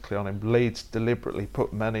man physically on him, Leeds deliberately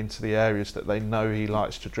put men into the areas that they know he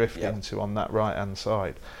likes to drift into on that right-hand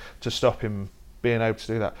side to stop him being able to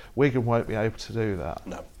do that. Wigan won't be able to do that.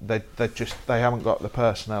 No. They haven't got the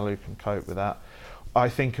personnel who can cope with that. I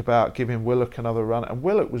think about giving Willock another run, and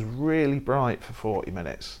Willock was really bright for 40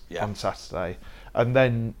 minutes on Saturday, and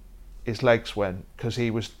then his legs went because he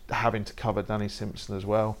was having to cover Danny Simpson as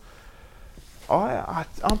well.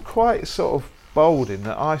 I'm quite sort of bold in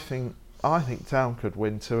that I think Town could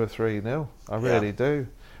win 2 or 3-0. I really do.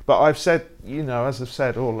 But I've said, as I've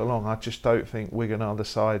said all along, I just don't think Wigan are the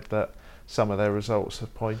side that some of their results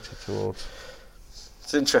have pointed towards.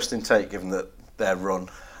 It's an interesting take, given that their run.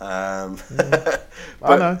 I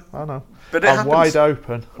know. But it I'm happens.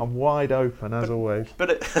 wide open as always. But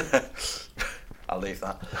it, I'll leave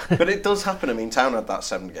that. But it does happen. I mean, Town had that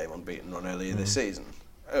 7-game unbeaten run earlier this season.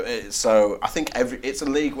 So I think it's a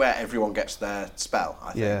league where everyone gets their spell.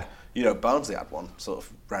 I think. Yeah. You know, Barnsley had one sort of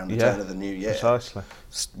round the turn of the new year, Precisely.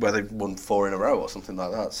 where they won 4 in a row or something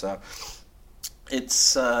like that. So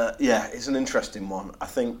it's it's an interesting one. I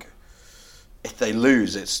think if they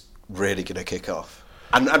lose, it's really going to kick off,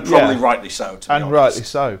 and probably rightly so. To be honest. Rightly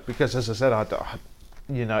so, because as I said,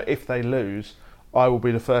 if they lose, I will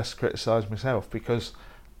be the first to criticise myself, because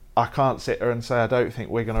I can't sit there and say I don't think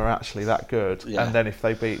Wigan are actually that good, and then if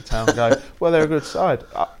they beat Town, go, well, they're a good side.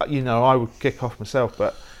 I would kick off myself,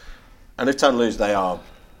 but. And if Town lose, they are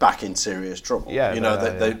back in serious trouble. Yeah,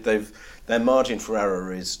 they've their margin for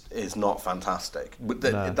error is not fantastic.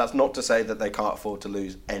 That's not to say that they can't afford to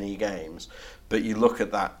lose any games, but you look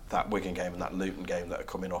at that Wigan game and that Luton game that are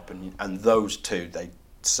coming up, and those two they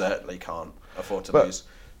certainly can't afford to lose.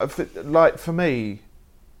 Like for me,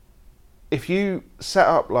 if you set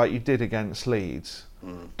up like you did against Leeds.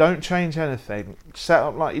 Don't change anything. Set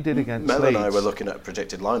up like you did against Mel Leeds. and I were looking at a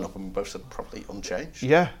predicted lineup, and we both said probably unchanged.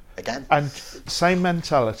 Yeah. Again. And same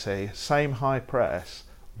mentality, same high press.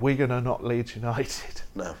 Wigan are not Leeds United.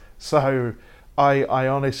 No. So I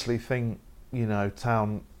honestly think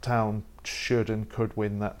Town should and could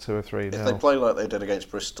win that 2 or 3-0. If they play like they did against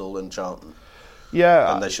Bristol and Charlton.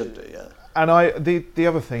 Yeah. And they should do. Yeah. And the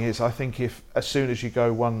other thing is, I think if as soon as you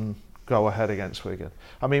go ahead against Wigan.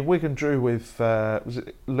 I mean, Wigan drew with was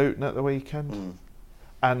it Luton at the weekend,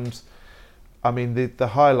 and I mean the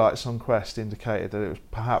highlights on Quest indicated that it was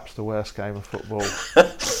perhaps the worst game of football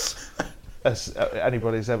as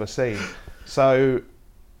anybody's ever seen. So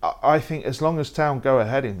I think as long as Town go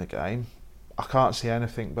ahead in the game, I can't see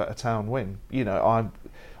anything but a Town win. I'm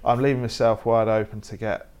leaving myself wide open to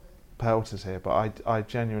get pelters here, but I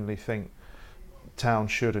genuinely think Town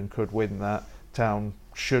should and could win that. Town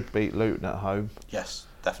should beat Luton at home. Yes,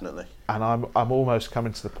 definitely. And I'm almost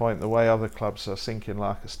coming to the point, the way other clubs are sinking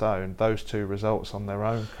like a stone, those 2 results on their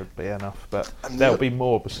own could be enough. But there'll be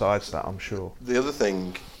more besides that, I'm sure. The other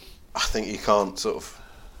thing I think you can't sort of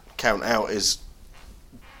count out is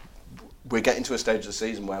we're getting to a stage of the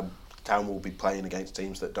season where Town will be playing against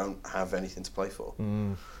teams that don't have anything to play for.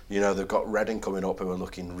 They've got Reading coming up who are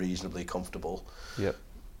looking reasonably comfortable. Yep.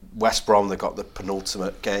 West Brom, they've got the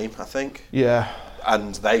penultimate game, I think. Yeah.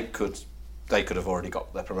 And they could have already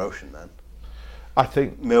got their promotion then. I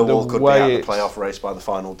think Millwall could be out of the playoff race by the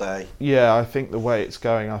final day. Yeah, I think the way it's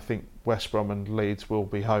going, I think West Brom and Leeds will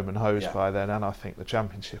be home and hosed by then, and I think the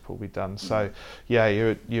Championship will be done. So,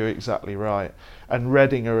 you're exactly right. And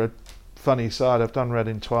Reading are a funny side. I've done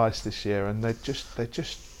Reading twice this year, and they're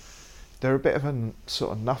a bit of a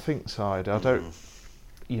sort of nothing side. I don't,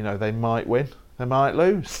 they might win. They might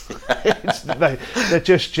lose. They're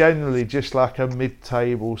just generally just like a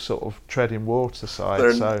mid-table sort of treading water side.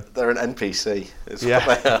 They're an NPC. Is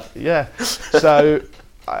what they are. Yeah. So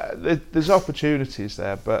there's opportunities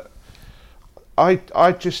there, but I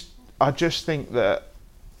just think that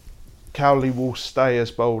Cowley will stay as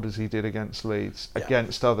bold as he did against Leeds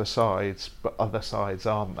against other sides, but other sides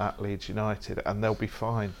aren't that Leeds United, and they'll be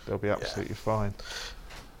fine. They'll be absolutely fine.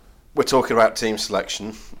 We're talking about team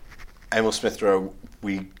selection. Emil Smith-Rowe,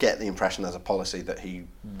 we get the impression there's a policy that he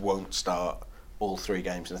won't start all 3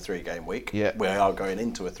 games in a 3-game week. Yeah. We are going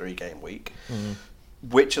into a 3-game week.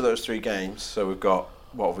 Which of those 3 games? So we've got,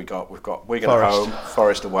 what have we got? We've got Wigan at home,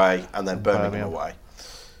 Forest away, and then Birmingham away.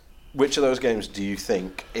 Which of those games do you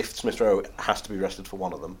think, if Smith-Rowe has to be rested for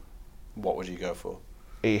one of them, what would you go for?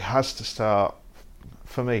 He has to start,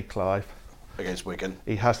 for me, Clive. Against Wigan.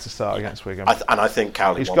 He has to start against Wigan. I think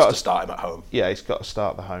Cowley wants to start him at home. Yeah, he's got to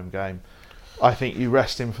start the home game. I think you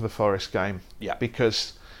rest him for the Forest game. Yeah.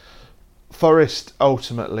 Because Forest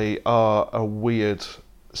ultimately are a weird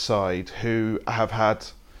side who have had,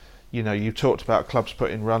 you talked about clubs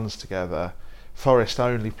putting runs together. Forest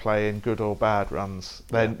only play in good or bad runs.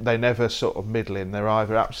 They never sort of middling. They're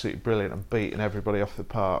either absolutely brilliant and beating everybody off the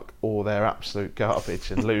park, or they're absolute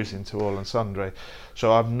garbage and losing to all and sundry.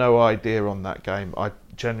 So I have no idea on that game. I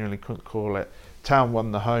genuinely couldn't call it. Town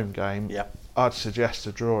won the home game. Yeah. I'd suggest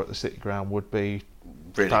a draw at the City Ground would be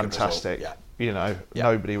really fantastic. Yeah.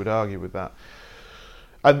 Nobody would argue with that.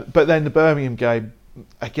 But then the Birmingham game,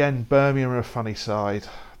 again, Birmingham are a funny side.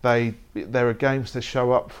 There are games to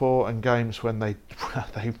show up for and games when they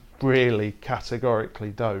really categorically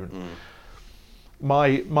don't.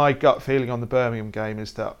 My gut feeling on the Birmingham game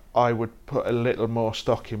is that I would put a little more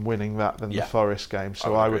stock in winning that than the Forest game.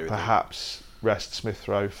 So I would perhaps rest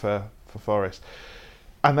Smith-Rowe for Forest.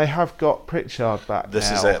 And they have got Pritchard back This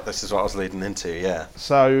now. is it. This is what I was leading into, yeah.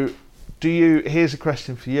 So, here's a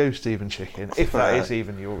question for you, Stephen Chicken, if that is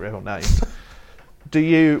even your real name.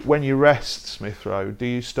 When you rest Smith Rowe, do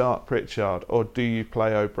you start Pritchard or do you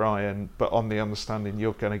play O'Brien, but on the understanding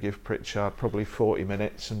you're going to give Pritchard probably 40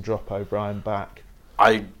 minutes and drop O'Brien back?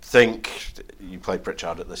 I think you play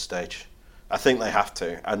Pritchard at this stage. I think they have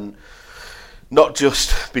to. And not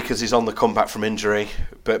just because he's on the comeback from injury,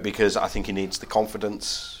 but because I think he needs the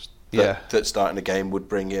confidence that starting a game would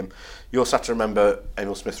bring him. You also have to remember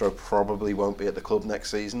Emil Smith Rowe probably won't be at the club next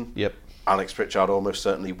season. Yep. Alex Pritchard almost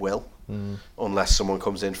certainly will, unless someone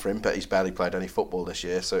comes in for him, but he's barely played any football this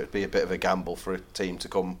year, so it'd be a bit of a gamble for a team to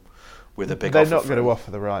come with a big offer. They're not going to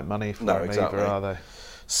offer the right money for him either, are they?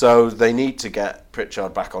 So they need to get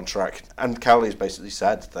Pritchard back on track. And Cowley's basically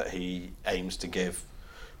said that he aims to give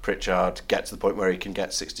Pritchard, get to the point where he can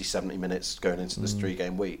get 60, 70 minutes going into this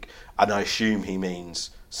 3-game week. And I assume he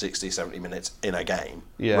means 60, 70 minutes in a game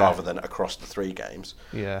rather than across the 3 games.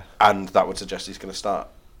 Yeah. And that would suggest he's going to start.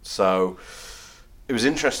 So it was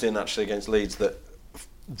interesting actually against Leeds that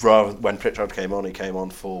when Pritchard came on, he came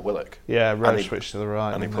on for Willock. Yeah, Rowe switched to the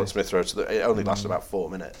right. And he put Smith Rowe to the... It only lasted about 4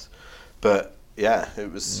 minutes. But... yeah, it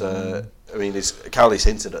was. I mean, Cowley's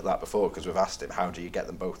hinted at that before because we've asked him, how do you get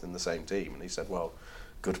them both in the same team? And he said, well,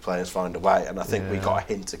 good players find a way. And I think we got a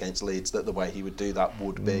hint against Leeds that the way he would do that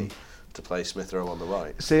would be to play Smith Rowe on the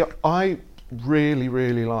right. See, I really,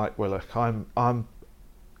 really like Willock. I'm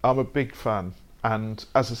a big fan. And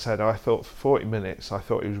as I said, I thought for 40 minutes, I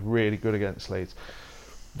thought he was really good against Leeds.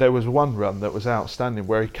 There was one run that was outstanding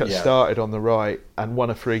where he started on the right and won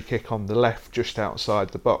a free kick on the left just outside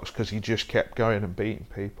the box because he just kept going and beating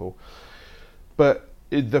people. But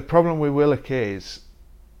the problem with Willock is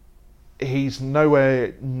he's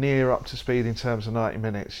nowhere near up to speed in terms of 90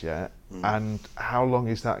 minutes yet. And how long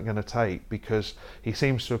is that going to take? Because he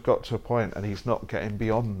seems to have got to a point and he's not getting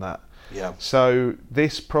beyond that. Yeah. So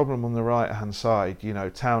this problem on the right-hand side,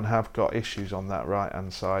 Town have got issues on that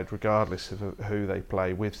right-hand side, regardless of who they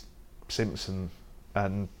play, with Simpson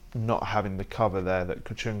and not having the cover there that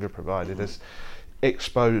Kachunga provided has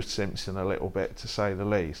exposed Simpson a little bit, to say the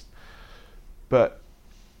least. But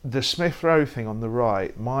the Smith Rowe thing on the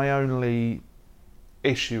right, my only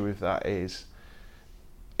issue with that is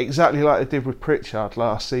exactly like they did with Pritchard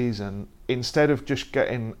last season. Instead of just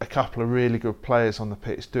getting a couple of really good players on the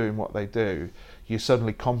pitch doing what they do, you're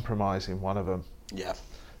suddenly compromising one of them. Yeah.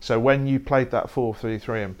 So when you played that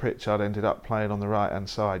 4-3-3 and Pritchard ended up playing on the right hand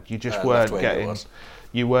side, you just weren't getting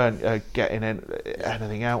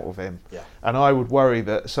anything out of him. Yeah. And I would worry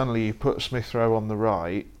that suddenly you put Smith Rowe on the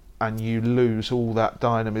right and you lose all that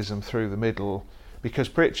dynamism through the middle. Because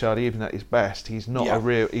Pritchard, even at his best, he's not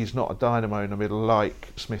a dynamo in the middle like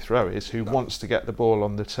Smith Rowe is, who wants to get the ball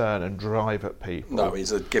on the turn and drive at people. No,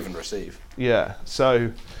 he's a give and receive. Yeah,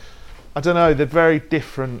 so I don't know. They're very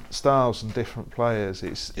different styles and different players.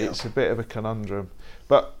 It's a bit of a conundrum,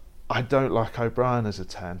 but I don't like O'Brien as a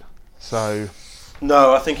 10. So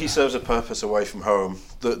no, I think he serves a purpose away from home.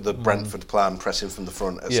 The Brentford plan, pressing from the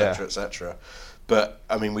front, etc., etc. But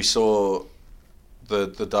I mean, we saw the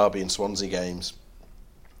Derby and Swansea games.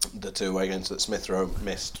 The 2 away games that Smith Rowe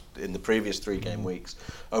missed in the previous 3-game weeks.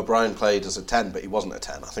 O'Brien played as a 10, but he wasn't a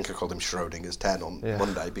 10. I think I called him Schrodinger's 10 on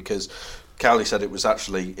Monday because Cowley said it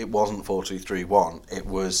wasn't 4-2-3-1, it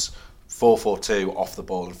was 4-4-2 off the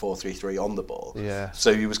ball and 4-3-3 on the ball. Yeah.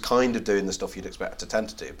 So he was kind of doing the stuff you'd expect a 10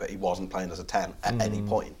 to do, but he wasn't playing as a 10 at any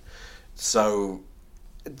point. So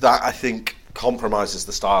that, I think, compromises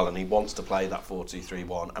the style, and he wants to play that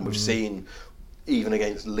 4-2-3-1. And we've seen, even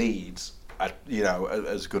against Leeds,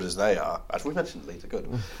 as good as they are, as we mentioned, Leeds are good.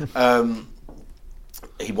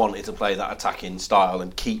 He wanted to play that attacking style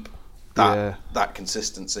and keep that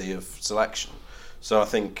consistency of selection. So I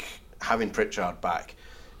think having Pritchard back,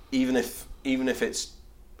 even if it's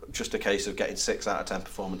just a case of getting 6 out of 10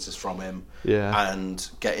 performances from him and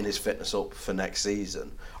getting his fitness up for next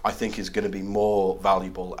season, I think is going to be more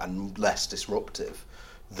valuable and less disruptive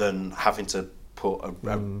than having to put a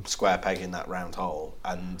square peg in that round hole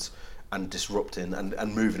and disrupting and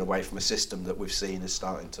moving away from a system that we've seen is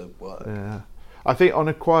starting to work. Yeah, I think on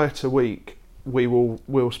a quieter week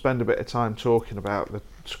we'll spend a bit of time talking about the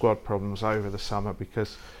squad problems over the summer,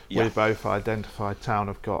 because we both identified Town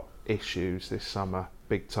have got issues this summer,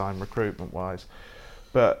 big time recruitment wise.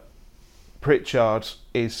 But Pritchard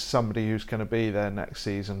is somebody who's going to be there next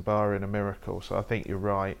season, barring a miracle. So I think you're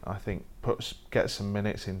right. I think get some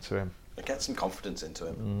minutes into him. Get some confidence into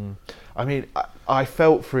him. I mean, I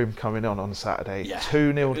felt for him coming on Saturday.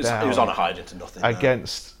 2-0 down. He was on a hide into nothing.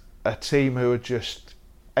 Against a team who are just,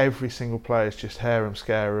 every single player is just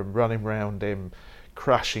harum-scarum, running round him,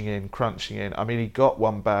 crashing in, crunching in. I mean, he got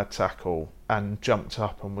one bad tackle and jumped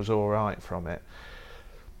up and was all right from it.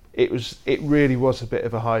 It really was a bit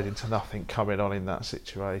of a hiding to nothing coming on in that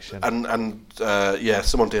situation. And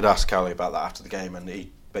someone did ask Cowley about that after the game, and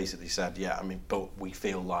he basically said, but we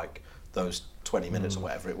feel like those 20 minutes or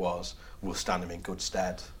whatever it was will stand him in good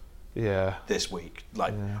stead. Yeah. This week,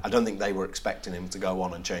 I don't think they were expecting him to go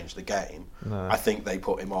on and change the game. No. I think they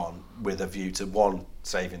put him on with a view to one,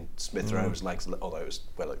 saving Smith Rowe's legs, although it was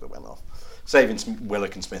Willock that went off, saving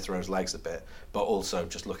Willock and Smith Rowe's legs a bit, but also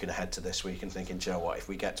just looking ahead to this week and thinking, you know what, if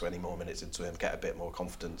we get to any more minutes into him, get a bit more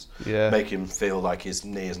confidence, make him feel like his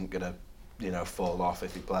knee isn't going to fall off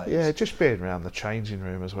if he plays. Yeah, just being around the changing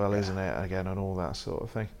room as well, isn't it? Again, and all that sort of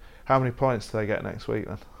thing. How many points do they get next week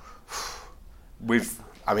then?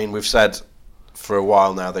 We've said for a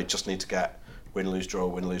while now they just need to get win, lose, draw,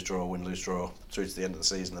 win, lose, draw, win, lose, draw through to the end of the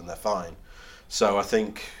season and they're fine. So I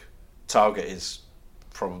think target is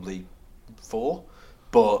probably 4,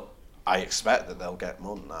 but I expect that they'll get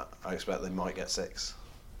more than that. I expect they might get 6.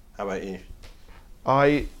 How about you?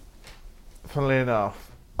 Funnily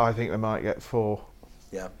enough, I think they might get 4.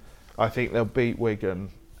 Yeah. I think they'll beat Wigan,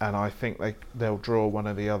 and I think they'll draw one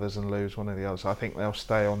of the others and lose one of the others. I think they'll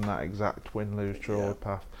stay on that exact win, lose, draw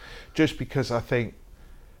path. Just because I think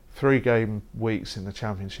 3 game weeks in the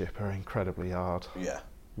Championship are incredibly hard. Yeah.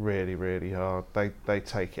 Really, really hard. They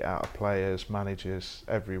take it out of players, managers,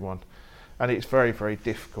 everyone. And it's very, very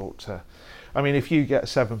difficult to... I mean, if you get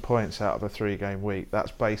 7 points out of a 3 game week, that's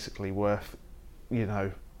basically worth,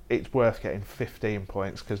 it's worth getting 15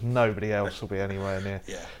 points because nobody else will be anywhere near.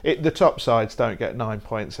 Yeah. The top sides don't get 9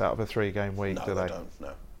 points out of a 3 game week, do they? No, they don't,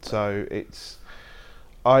 no. So it's...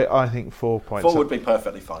 I think 4 points... 4 would be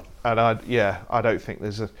perfectly fine. And I don't think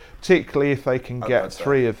there's a... Particularly if they can get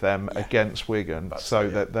 3 of them against Wigan,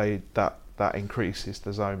 that increases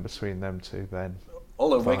the zone between them two then.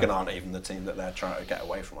 Although Wigan aren't even the team that they're trying to get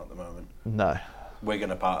away from at the moment. No.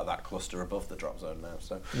 Wigan are part of that cluster above the drop zone now.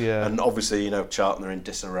 So yeah. And obviously, Charlton are in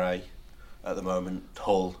disarray at the moment.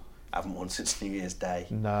 Hull haven't won since New Year's Day.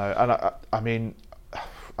 No, and I mean,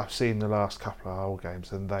 I've seen the last couple of Hull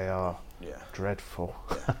games and they are dreadful.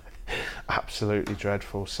 Yeah. Absolutely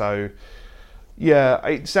dreadful. So, yeah,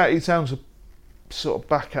 it sounds a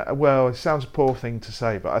sort of it sounds a poor thing to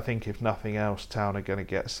say, but I think if nothing else, Town are going to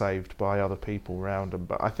get saved by other people around them.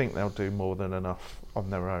 But I think they'll do more than enough on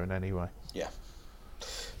their own anyway. Yeah.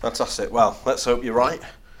 Fantastic. Well, let's hope you're right.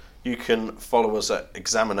 You can follow us at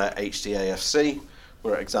Examiner HDAFC.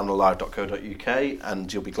 We're at examinerlive.co.uk,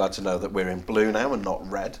 and you'll be glad to know that we're in blue now and not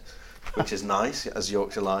red, which is nice as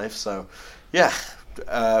Yorkshire Live. So, yeah,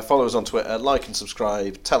 follow us on Twitter, like and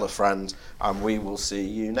subscribe, tell a friend, and we will see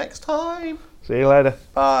you next time. See you later.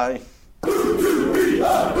 Bye.